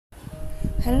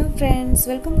Hello friends,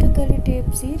 welcome to కలీ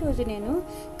tips. ఈరోజు నేను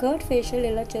curd facial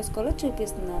ఎలా చేసుకోవాలో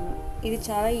చూపిస్తున్నాను. ఇది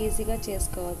చాలా ఈజీగా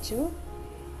చేసుకోవచ్చు.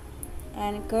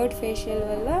 అండ్ కర్డ్ ఫేషియల్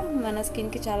వల్ల మన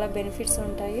స్కిన్కి చాలా బెనిఫిట్స్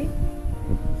ఉంటాయి.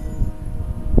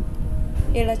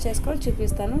 ఎలా చేసుకోవాలో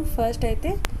చూపిస్తాను. ఫస్ట్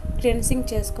అయితే క్లెన్సింగ్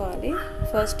చేసుకోవాలి.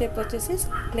 ఫస్ట్ స్టెప్ వచ్చేసి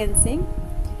క్లెన్సింగ్.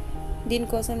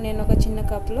 దీనికోసం నేను ఒక చిన్న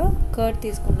కప్లో కర్డ్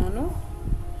తీసుకున్నాను.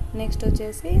 నెక్స్ట్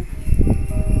వచ్చేసి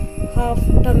హాఫ్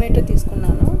టొమాటో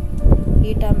తీసుకున్నాను.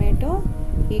 ఈ టమాటో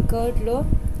ఈ కర్డ్లో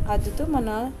అద్దుతూ మన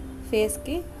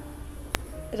ఫేస్కి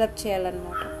రబ్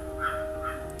చేయాలన్నమాట.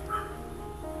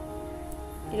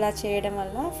 ఇలా చేయడం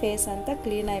వల్ల ఫేస్ అంతా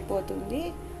క్లీన్ అయిపోతుంది.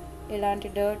 ఎలాంటి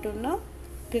డర్ట్ ఉన్నా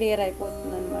క్లియర్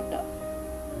అయిపోతుంది అన్నమాట.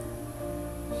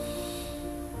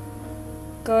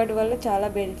 కర్డ్ వల్ల చాలా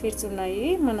బెనిఫిట్స్ ఉన్నాయి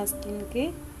మన స్కిన్కి.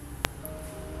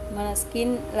 మన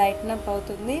స్కిన్ లైటన్ అప్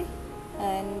అవుతుంది.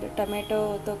 అండ్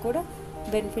టమాటోతో కూడా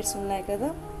బెనిఫిట్స్ ఉన్నాయి కదా.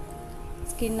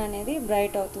 స్కిన్ అనేది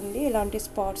బ్రైట్ అవుతుంది. ఇలాంటి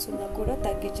స్పాట్స్ ఉన్నా కూడా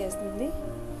తగ్గించేస్తుంది.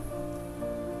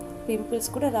 పింపుల్స్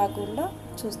కూడా రాకుండా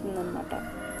చూస్తుంది అన్నమాట.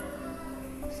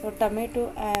 సో టమాటో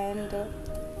అండ్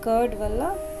కర్డ్ వల్ల,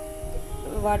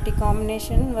 వాటి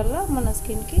కాంబినేషన్ వల్ల మన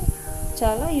స్కిన్కి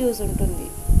చాలా యూజ్ ఉంటుంది.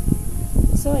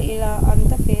 సో ఇలా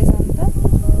అంతా ఫేస్ అంతా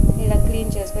ఇలా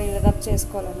క్లీన్ చేసుకోవాలి, ఇలా రబ్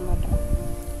చేసుకోవాలన్నమాట.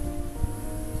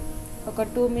 ఒక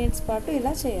 2 మినిట్స్ పాటు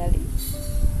ఇలా చేయాలి.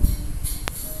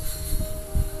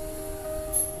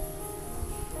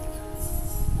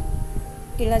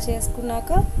 ఇలా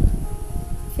చేసుకున్నాక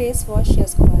ఫేస్ వాష్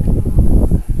చేసుకోవాలి.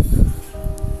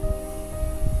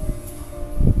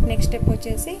 నెక్స్ట్ స్టెప్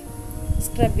వచ్చేసి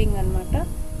స్క్రబ్బింగ్ అన్నమాట.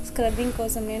 స్క్రబ్బింగ్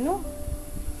కోసం నేను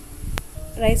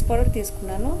రైస్ పౌడర్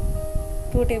తీసుకున్నాను.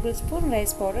 2 table spoon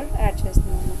rice powder add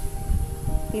చేస్తున్నాను.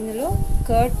 ఇందులో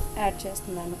కర్డ్ యాడ్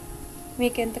చేస్తున్నాను.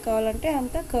 మీకు ఎంత కావాలంటే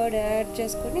అంత కర్డ్ యాడ్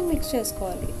చేసుకొని మిక్స్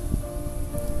చేసుకోవాలి.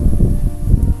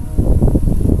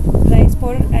 Rice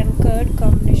powder and curd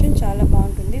combination చాలా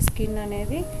బాగుంటుంది. స్కిన్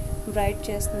అనేది బ్రైట్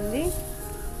చేస్తుంది.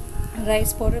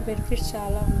 రైస్ పౌడర్ బెనిఫిట్స్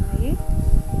చాలా ఉన్నాయి.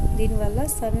 దీనివల్ల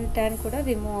సన్ ట్యాన్ కూడా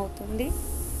రిమూవ్ అవుతుంది.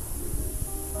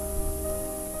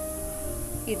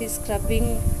 ఇది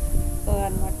స్క్రబ్బింగ్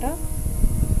అన్నమాట.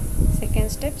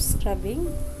 Second step scrubbing.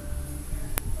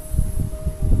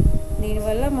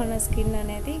 దీనివల్ల మన స్కిన్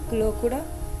అనేది గ్లో కూడా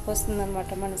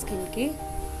వస్తుందన్నమాట మన స్కిన్కి.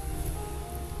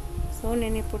 సో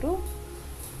నేను ఇప్పుడు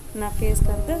నా ఫేస్కి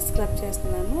అంతా స్క్రబ్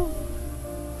చేస్తున్నాను.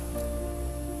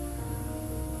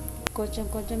 కొంచెం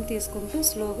కొంచెం తీసుకుంటూ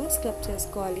స్లోగా స్క్రబ్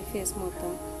చేసుకోవాలి ఫేస్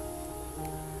మొత్తం.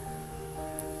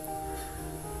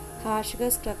 హార్ష్గా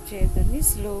స్క్రబ్ చేయొద్దండి,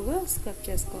 స్లోగా స్క్రబ్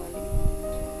చేసుకోవాలి.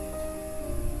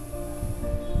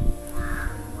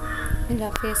 ఇలా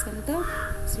ఫేస్ అంతా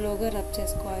స్లోగా రబ్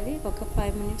చేసుకోవాలి. ఒక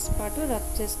 5 మినిట్స్ పాటు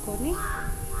రబ్ చేసుకొని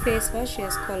ఫేస్ వాష్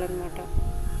చేసుకోవాలన్నమాట.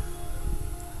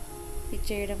 ఇది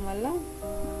చేయడం వల్ల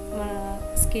మన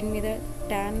స్కిన్ మీద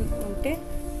ట్యాన్ ఉంటే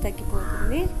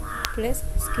తగ్గిపోతుంది. ప్లస్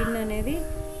స్కిన్ అనేది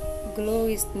గ్లో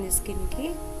ఇస్తుంది స్కిన్కి.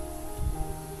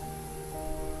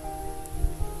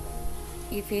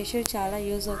 ఈ ఫేషియల్ చాలా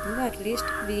యూజ్ అవుతుంది.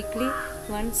 అట్లీస్ట్ వీక్లీ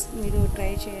వన్స్ మీరు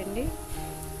ట్రై చేయండి.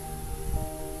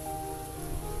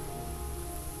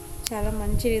 చాలా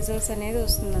మంచి రిజల్ట్స్ అనేది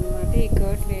వస్తుందన్నమాట. ఈ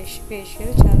కర్డ్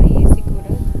ఫేషియల్ చాలా ఈజీ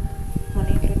కూడా, మన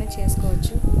ఇంట్లోనే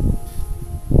చేసుకోవచ్చు.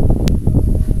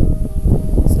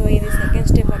 సో ఇది సెకండ్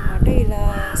స్టెప్ అన్నమాట. ఇలా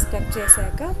స్క్రబ్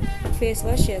చేశాక ఫేస్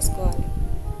వాష్ చేసుకోవాలి.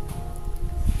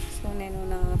 సో నేను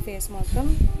నా ఫేస్ మొత్తం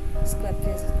స్క్రబ్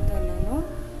చేస్తున్నాను.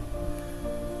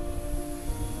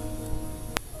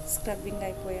 స్క్రబ్బింగ్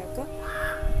అయిపోయాక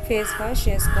ఫేస్ వాష్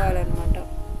చేసుకోవాలన్నమాట.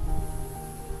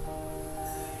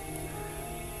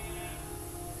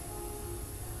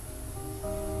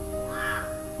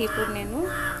 ఇప్పుడు నేను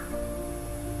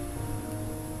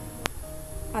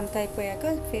అంత అయిపోయాక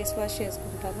ఫేస్ వాష్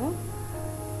చేసుకుంటాను.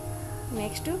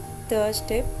 నెక్స్ట్ థర్డ్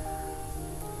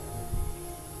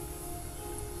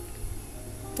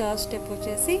స్టెప్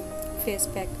వచ్చేసి ఫేస్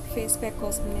ప్యాక్. ఫేస్ ప్యాక్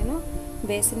కోసం నేను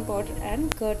బేసిన్ పౌడర్ అండ్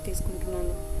కర్డ్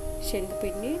తీసుకుంటున్నాను.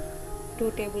 శనగపిండి 2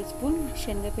 టేబుల్ స్పూన్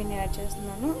శనగపిండి యాడ్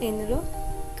చేస్తున్నాను. ఇందులో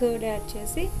కర్డ్ యాడ్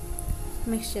చేసి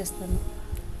మిక్స్ చేస్తాను.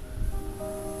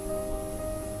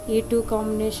 ఈ 2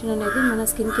 కాంబినేషన్ అనేది మన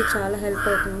స్కిన్కి చాలా హెల్ప్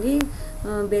అవుతుంది.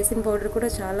 బేసిన్ పౌడర్ కూడా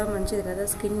చాలా మంచిది కదా,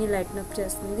 స్కిన్ని లైటన్ అప్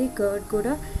చేస్తుంది. కర్డ్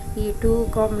కూడా ఈ 2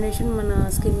 కాంబినేషన్ మన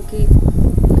స్కిన్కి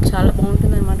చాలా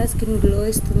బాగుంటుంది అనమాట. స్కిన్ గ్లో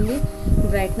ఇస్తుంది,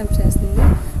 బ్రైటన్ అప్ చేస్తుంది.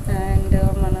 అండ్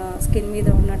మన స్కిన్ మీద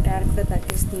ఉన్న ట్యాన్ కూడా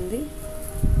తగ్గిస్తుంది.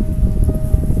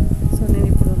 సో నేను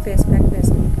ఇప్పుడు ఫేస్ ప్యాక్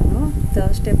వేసుకుంటాను.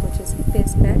 థర్డ్ స్టెప్ వచ్చేసి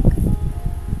ఫేస్ ప్యాక్.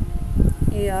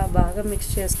 ఇక బాగా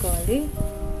మిక్స్ చేసుకోవాలి.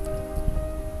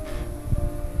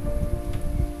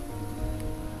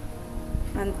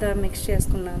 అంతా మిక్స్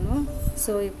చేసుకున్నాను.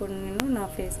 సో ఇప్పుడు నేను నా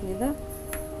ఫేస్ మీద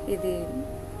ఇది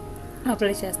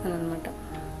అప్లై చేస్తాను అనమాట.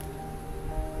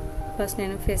 ఫస్ట్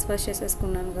నేను ఫేస్ వాష్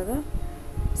చేసేసుకున్నాను కదా,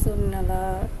 సో నేను అలా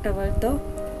టవల్తో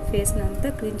ఫేస్ని అంతా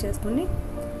క్లీన్ చేసుకొని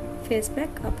ఫేస్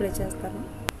ప్యాక్ అప్లై చేస్తాను.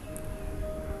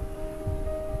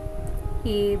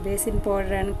 ఈ basin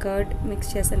powder and curd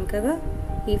mix చేశాను కదా,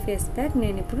 ఈ ఫేస్ ప్యాక్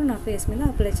నేను ఇప్పుడు నా ఫేస్ మీద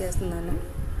అప్లై చేస్తున్నాను.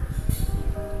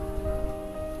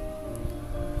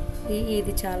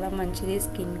 ఇది చాలా మంచిది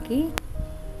స్కిన్కి.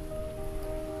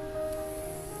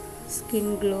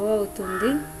 స్కిన్ గ్లో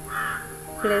అవుతుంది,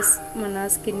 ప్లస్ మన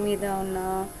స్కిన్ మీద ఉన్న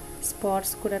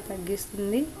స్పాట్స్ కూడా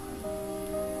తగ్గిస్తుంది.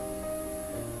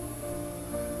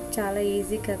 చాలా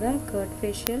ఈజీ కదా కర్డ్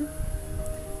ఫేషియల్.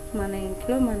 మన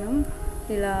ఇంట్లో మనం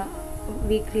ఇలా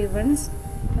వీక్లీ వన్స్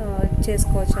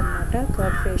చేసుకోవచ్చు అన్నమాట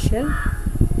కర్డ్ ఫేషియల్.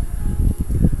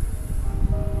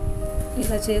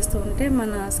 ఇలా చేస్తూ ఉంటే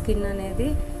మన స్కిన్ అనేది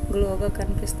గ్లోగా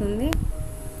కనిపిస్తుంది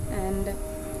అండ్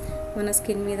మన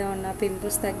స్కిన్ మీద ఉన్న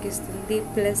పింపుల్స్ తగ్గిస్తుంది,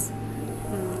 ప్లస్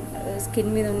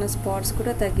స్కిన్ మీద ఉన్న స్పాట్స్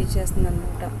కూడా తగ్గించేస్తుంది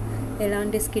అన్నమాట.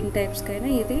 ఎలాంటి స్కిన్ టైప్స్కైనా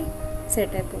ఇది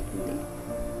సెట్ అయిపోతుంది.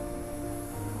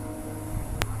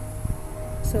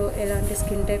 సో ఎలాంటి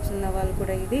స్కిన్ టైప్స్ ఉన్న వాళ్ళు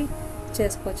కూడా ఇది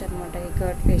చేసుకోవచ్చు అనమాట ఈ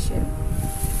కర్డ్ ఫేషియల్.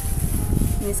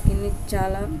 మీ స్కిన్ని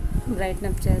చాలా బ్రైట్న్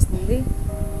అప్ చేస్తుంది.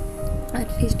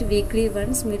 అట్లీస్ట్ వీక్లీ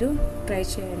వన్స్ మీరు ట్రై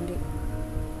చేయండి.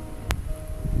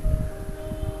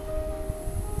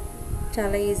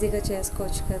 చాలా ఈజీగా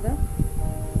చేసుకోవచ్చు కదా.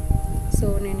 సో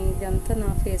నేను ఇదంతా నా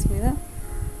ఫేస్ మీద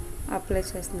అప్లై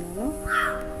చేస్తున్నాను.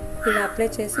 ఇలా అప్లై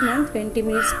చేసి మనం 20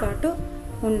 మినిట్స్ పాటు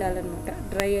ఉండాలన్నమాట.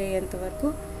 డ్రై అయ్యేంత వరకు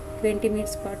 20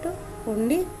 మినిట్స్ పాటు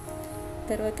ఉండి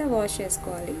తర్వాత వాష్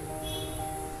చేసుకోవాలి.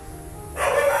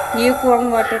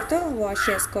 ల్యూక్వార్మ్ వాటర్తో వాష్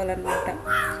చేసుకోవాలన్నమాట.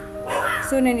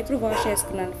 సో నేను ఇప్పుడు వాష్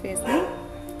చేసుకున్నాను ఫేస్ని.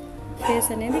 ఫేస్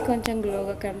అనేది కొంచెం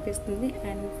గ్లోగా కనిపిస్తుంది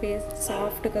అండ్ ఫేస్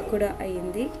సాఫ్ట్గా కూడా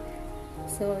అయ్యింది.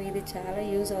 సో ఇది చాలా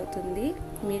యూజ్ అవుతుంది.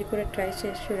 మీరు కూడా ట్రై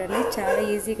చేసి చూడండి. చాలా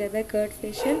ఈజీ కదా కర్డ్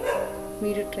ఫేషియల్,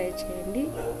 మీరు ట్రై చేయండి.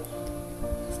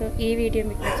 సో ఈ వీడియో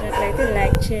మీకు నచ్చినట్లయితే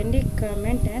లైక్ చేయండి,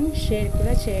 కామెంట్ అండ్ షేర్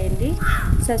కూడా చేయండి,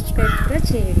 సబ్స్క్రైబ్ కూడా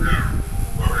చేయండి.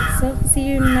 So see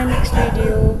you in my next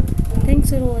video.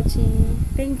 Thanks for watching.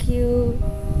 Thank you.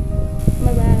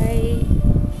 Bye.